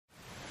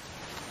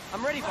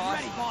I'm ready, boss.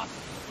 Ready, boss.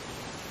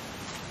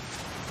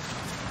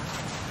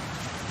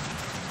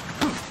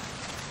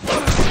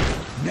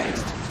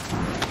 Next.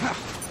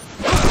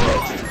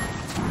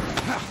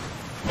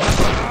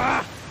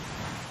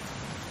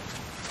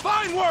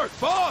 Fine work,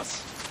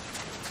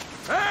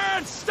 boss!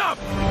 And stop!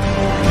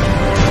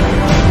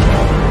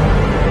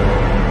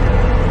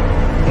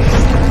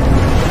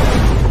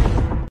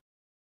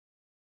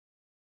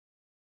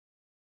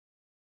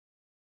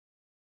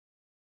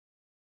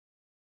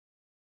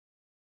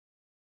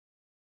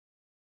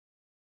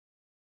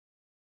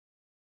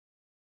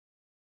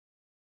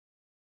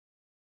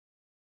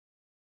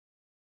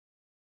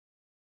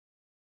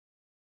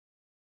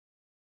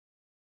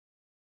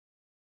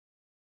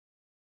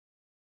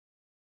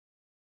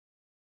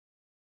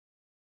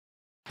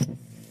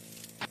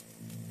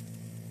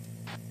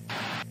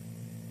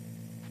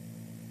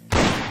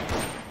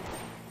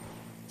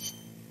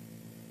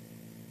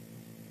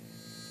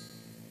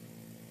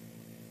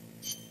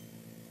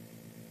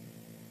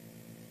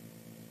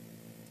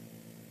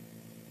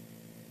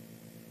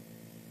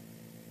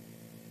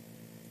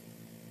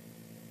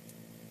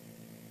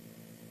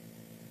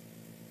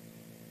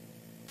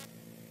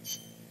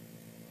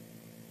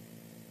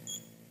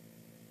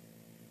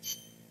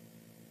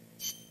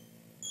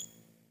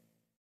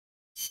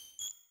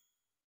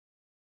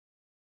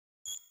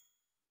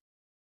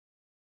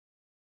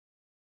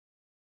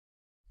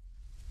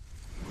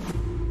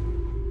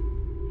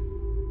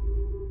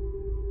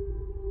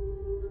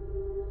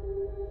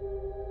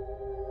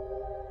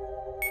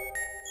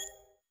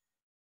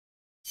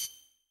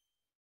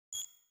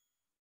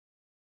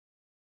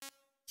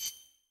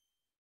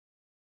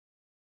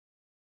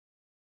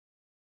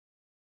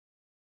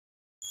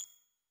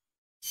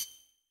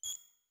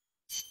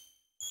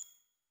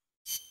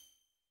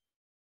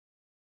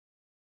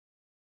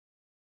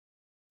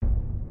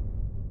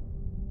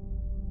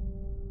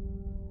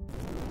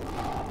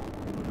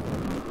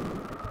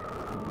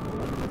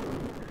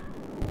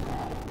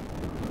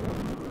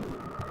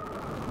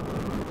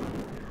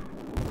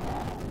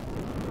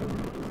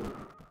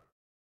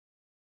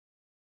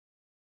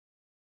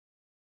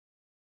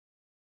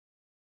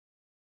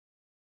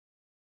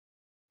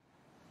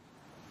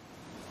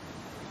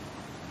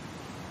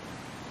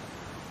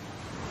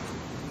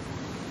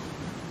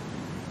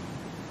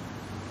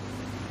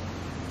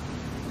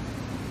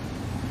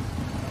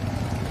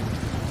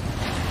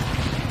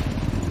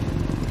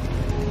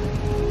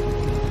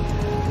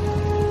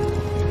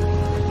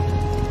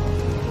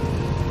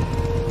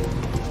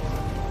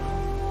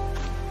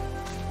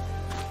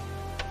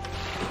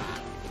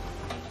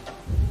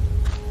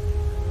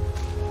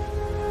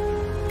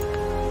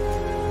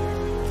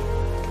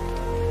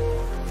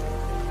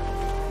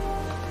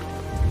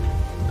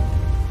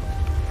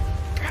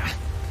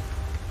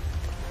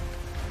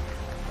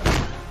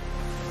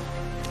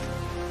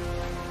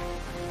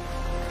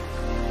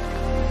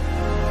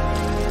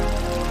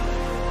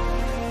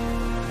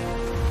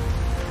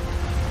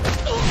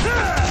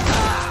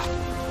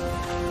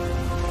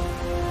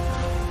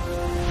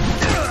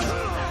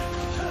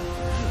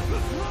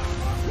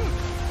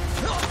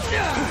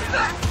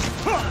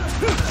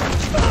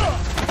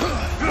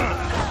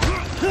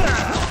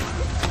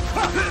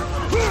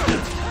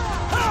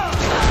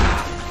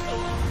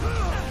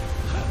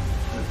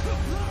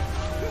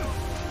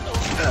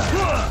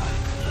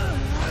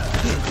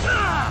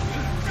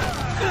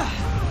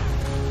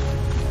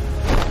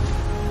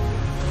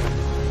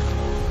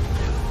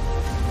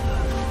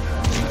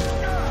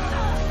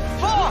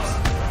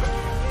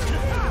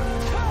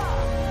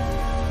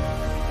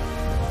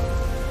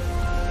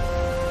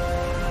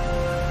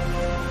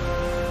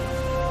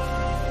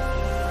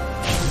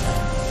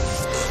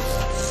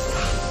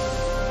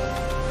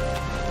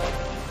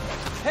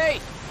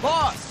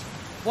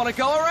 Want to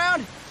go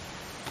around?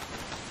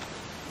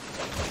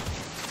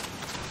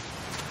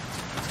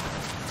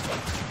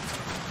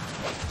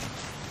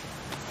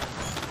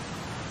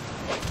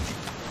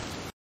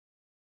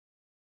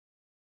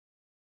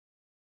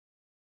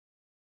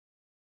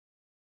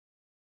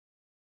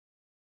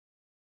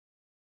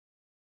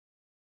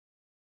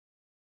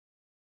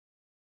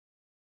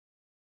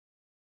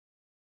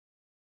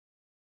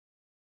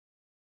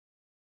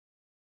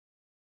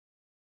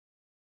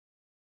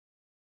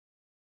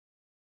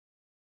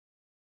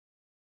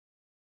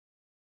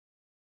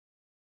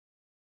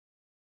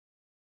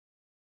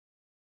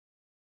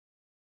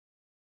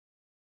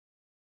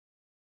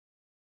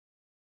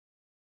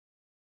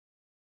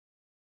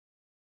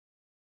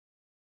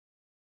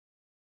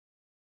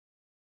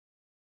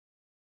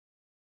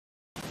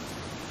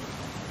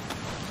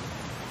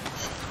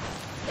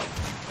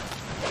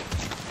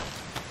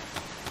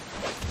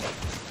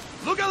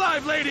 Look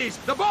alive, ladies!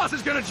 The boss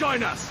is gonna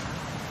join us!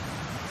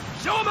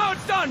 Show him how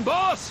it's done,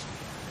 boss!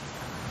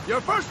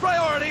 Your first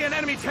priority in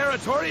enemy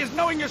territory is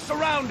knowing your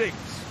surroundings.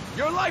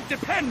 Your life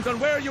depends on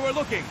where you are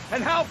looking,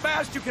 and how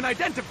fast you can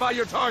identify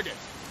your target.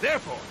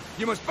 Therefore,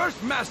 you must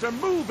first master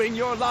moving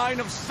your line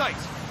of sight.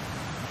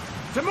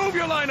 To move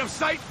your line of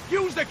sight,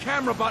 use the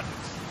camera buttons.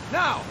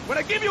 Now, when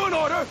I give you an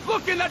order,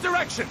 look in that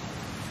direction!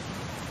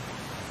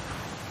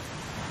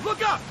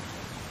 Look up!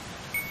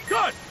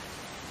 Good!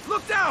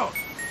 Look down!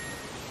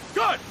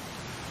 Good!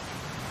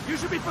 You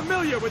should be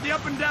familiar with the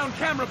up and down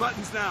camera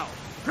buttons now.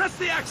 Press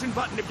the action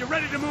button if you're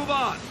ready to move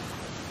on.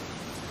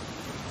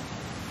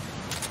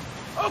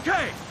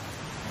 Okay!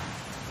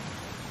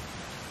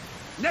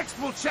 Next,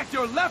 we'll check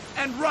your left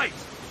and right.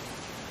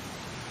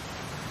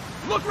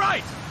 Look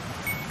right!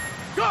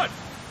 Good!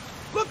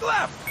 Look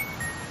left!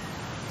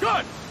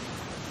 Good!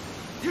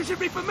 You should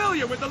be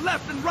familiar with the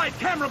left and right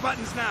camera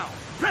buttons now.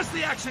 Press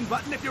the action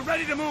button if you're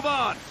ready to move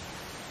on.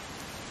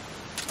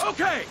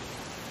 Okay!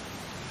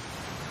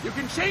 You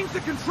can change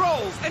the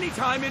controls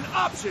anytime in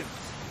Options.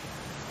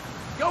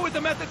 Go with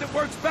the method that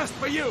works best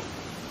for you.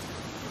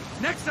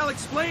 Next, I'll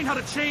explain how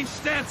to change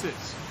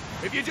stances.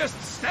 If you just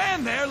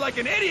stand there like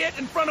an idiot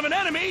in front of an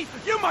enemy,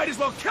 you might as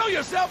well kill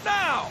yourself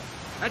now!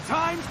 At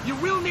times, you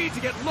will need to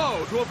get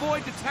low to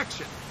avoid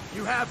detection.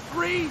 You have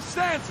 3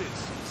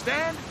 stances: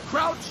 stand,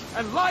 crouch,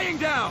 and lying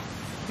down.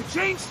 To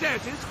change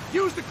stances,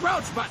 use the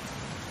crouch button.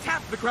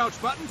 Tap the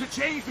crouch button to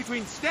change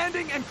between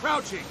standing and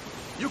crouching.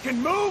 You can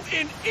move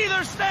in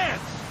either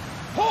stance.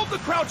 Hold the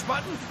crouch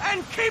button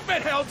and keep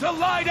it held to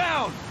lie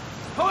down.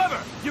 However,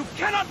 you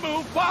cannot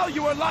move while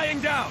you are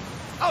lying down.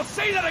 I'll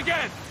say that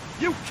again.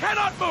 You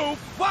cannot move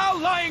while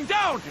lying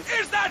down.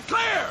 Is that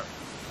clear?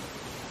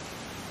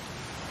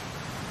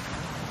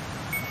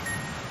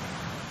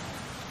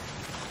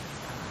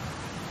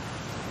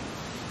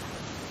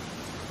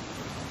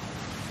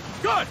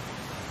 Good!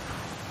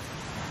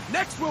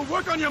 Next, we'll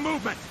work on your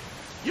movement.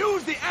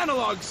 Use the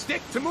analog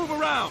stick to move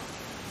around.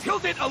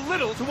 Tilt it a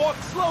little to walk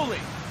slowly.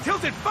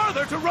 Tilt it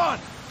further to run.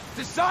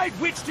 Decide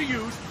which to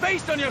use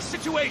based on your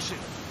situation.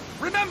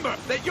 Remember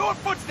that your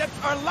footsteps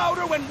are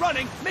louder when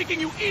running, making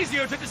you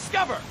easier to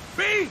discover.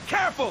 Be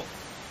careful!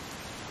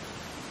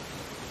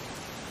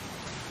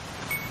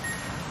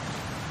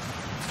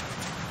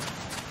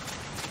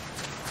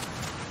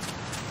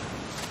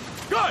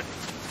 Good!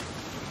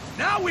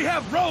 Now we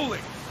have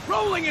rolling.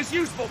 Rolling is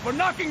useful for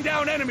knocking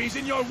down enemies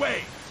in your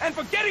way, and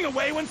for getting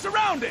away when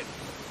surrounded.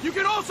 You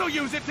can also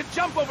use it to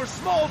jump over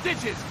small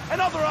ditches and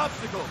other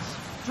obstacles.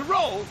 To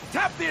roll,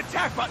 tap the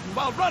attack button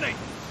while running.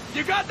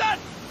 You got that?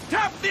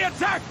 Tap the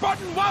attack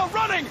button while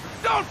running!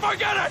 Don't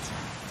forget it!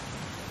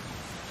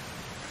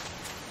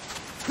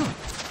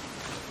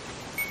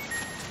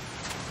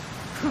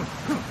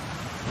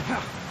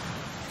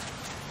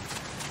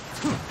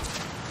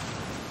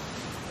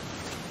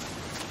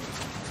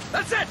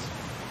 That's it!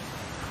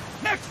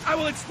 Next, I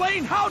will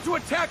explain how to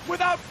attack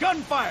without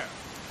gunfire.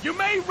 You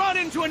may run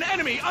into an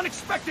enemy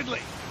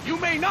unexpectedly. You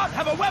may not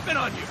have a weapon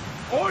on you,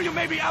 or you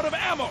may be out of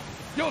ammo.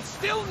 You'll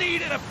still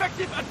need an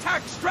effective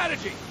attack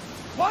strategy.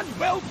 One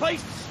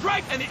well-placed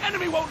strike and the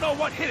enemy won't know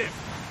what hit him.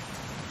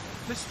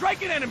 To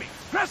strike an enemy,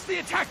 press the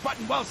attack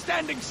button while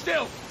standing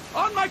still.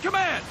 On my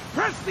command,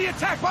 press the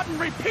attack button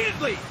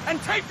repeatedly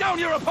and take down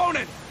your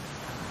opponent.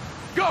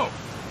 Go!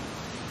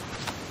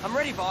 I'm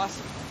ready,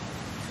 boss.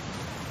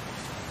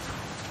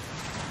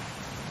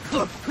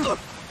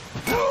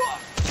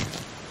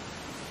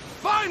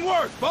 Fine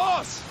work,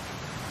 boss!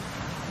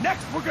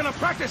 Next, we're gonna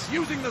practice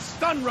using the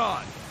stun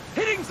rod.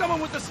 Hitting someone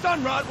with the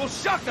stun rod will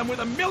shock them with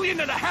 1.5 million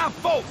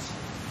volts.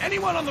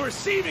 Anyone on the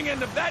receiving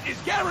end of that is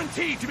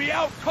guaranteed to be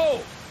out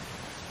cold.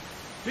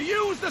 To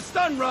use the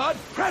stun rod,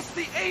 press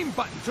the aim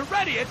button to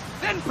ready it,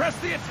 then press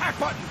the attack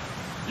button.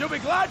 You'll be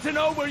glad to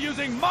know we're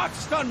using mock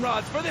stun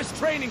rods for this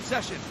training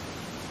session.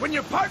 When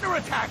your partner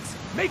attacks,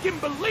 make him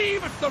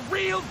believe it's the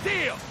real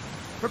deal.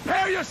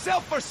 Prepare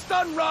yourself for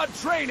stun rod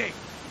training.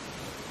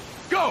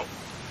 Go!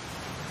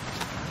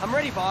 I'm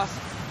ready, boss.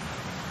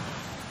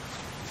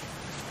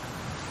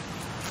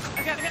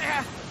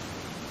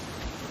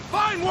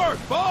 Fine work,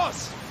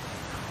 boss!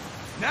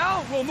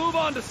 Now, we'll move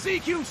on to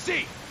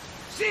CQC.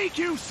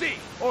 CQC,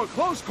 or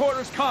Close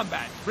Quarters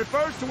Combat,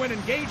 refers to when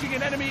engaging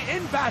an enemy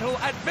in battle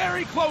at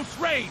very close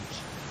range.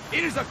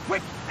 It is a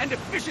quick and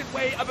efficient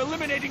way of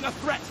eliminating a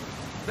threat.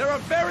 There are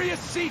various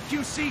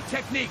CQC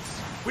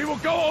techniques. We will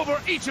go over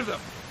each of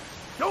them.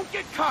 Don't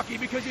get cocky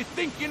because you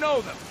think you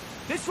know them.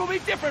 This will be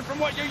different from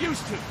what you're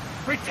used to.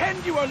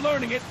 Pretend you are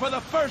learning it for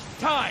the first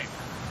time.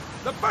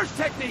 The first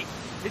technique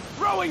is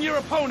throwing your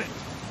opponent.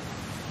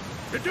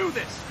 To do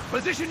this,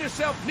 position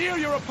yourself near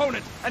your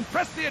opponent and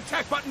press the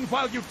attack button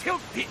while you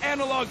tilt the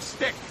analog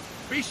stick.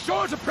 Be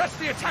sure to press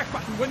the attack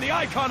button when the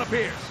icon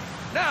appears.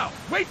 Now,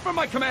 wait for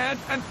my command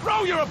and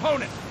throw your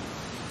opponent.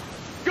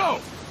 Go!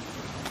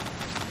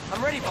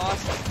 I'm ready, boss.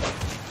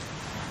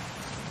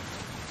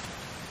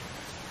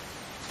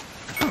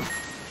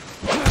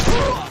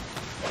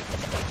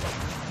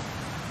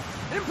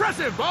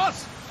 Impressive,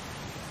 boss!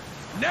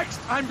 Next,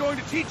 I'm going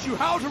to teach you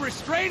how to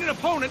restrain an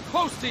opponent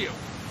close to you.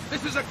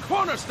 This is a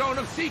cornerstone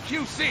of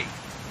CQC.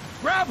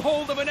 Grab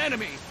hold of an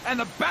enemy, and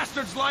the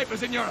bastard's life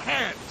is in your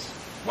hands.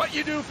 What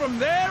you do from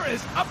there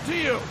is up to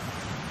you.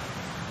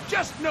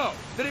 Just know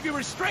that if you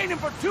restrain him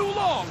for too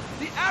long,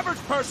 the average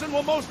person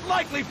will most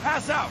likely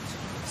pass out.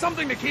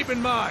 Something to keep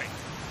in mind.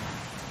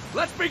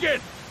 Let's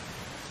begin.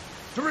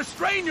 To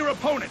restrain your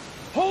opponent,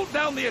 hold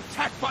down the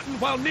attack button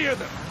while near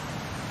them.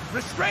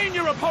 Restrain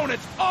your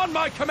opponent on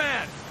my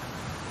command.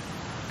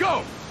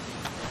 Go!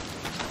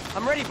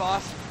 I'm ready,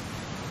 boss.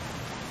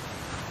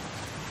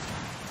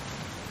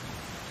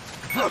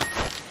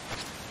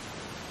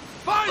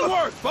 Fine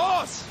work,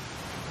 boss!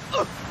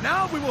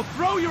 Now we will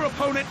throw your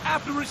opponent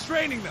after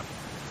restraining them.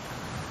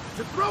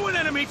 To throw an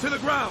enemy to the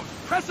ground,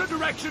 press a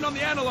direction on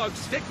the analog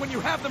stick when you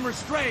have them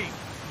restrained.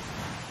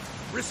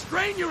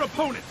 Restrain your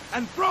opponent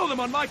and throw them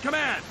on my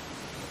command.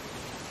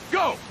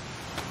 Go!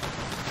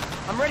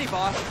 I'm ready,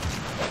 boss.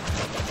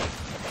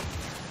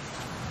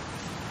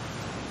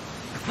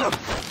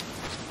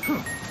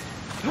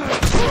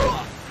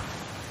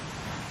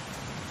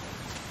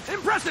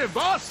 Impressive,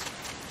 boss!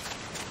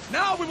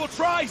 Now we will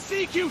try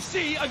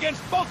CQC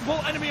against multiple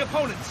enemy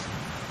opponents.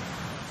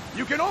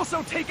 You can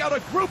also take out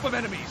a group of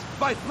enemies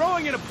by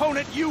throwing an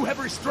opponent you have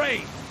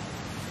restrained.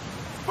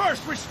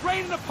 First,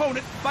 restrain an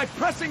opponent by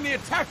pressing the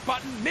attack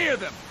button near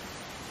them.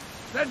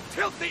 Then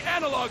tilt the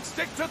analog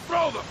stick to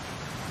throw them.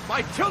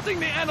 By tilting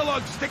the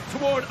analog stick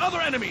toward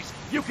other enemies,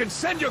 you can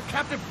send your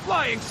captive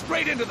flying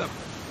straight into them.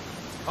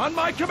 On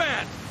my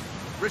command,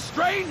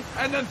 restrain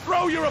and then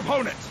throw your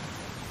opponent.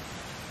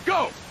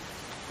 Go!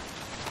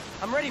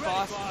 I'm ready,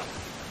 boss.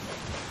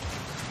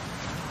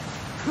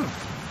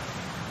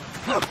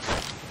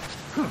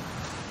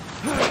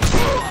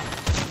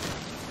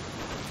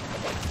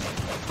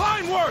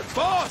 Fine work,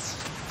 boss!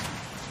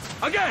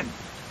 Again!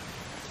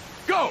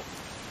 Go!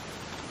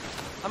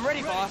 I'm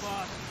ready, boss.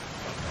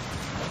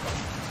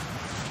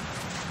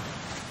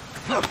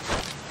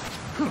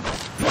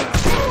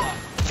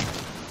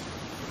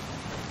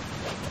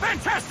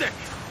 Fantastic!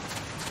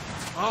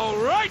 All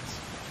right!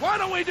 Why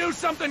don't we do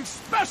something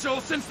special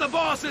since the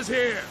boss is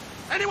here?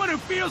 Anyone who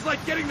feels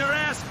like getting their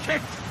ass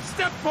kicked,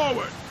 step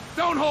forward.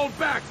 Don't hold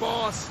back,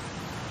 boss.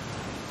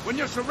 When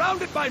you're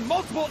surrounded by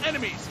multiple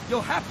enemies,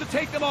 you'll have to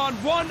take them on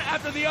one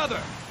after the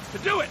other. To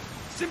do it,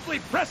 simply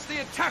press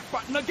the attack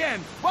button again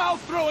while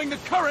throwing the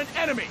current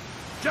enemy.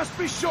 Just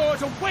be sure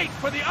to wait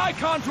for the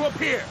icon to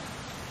appear.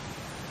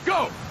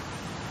 Go!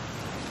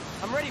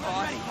 I'm ready,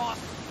 boss.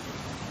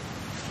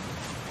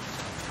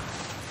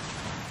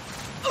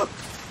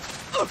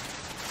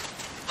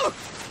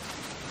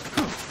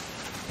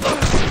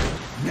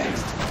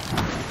 Next.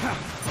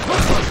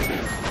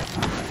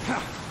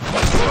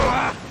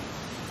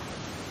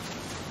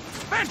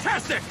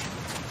 Fantastic!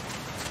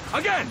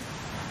 Again!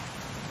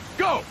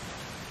 Go!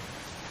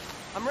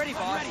 I'm ready,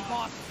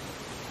 boss.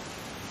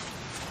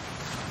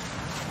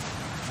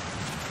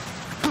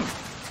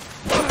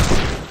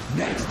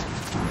 Next.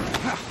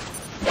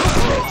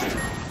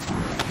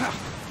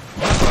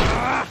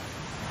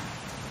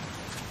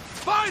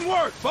 Fine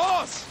work,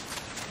 boss!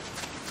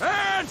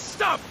 And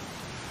stop!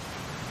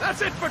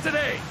 That's it for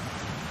today!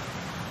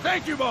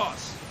 Thank you,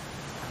 boss!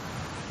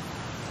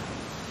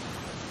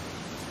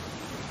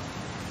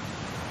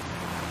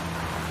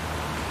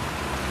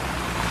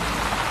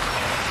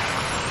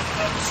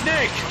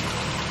 Snake!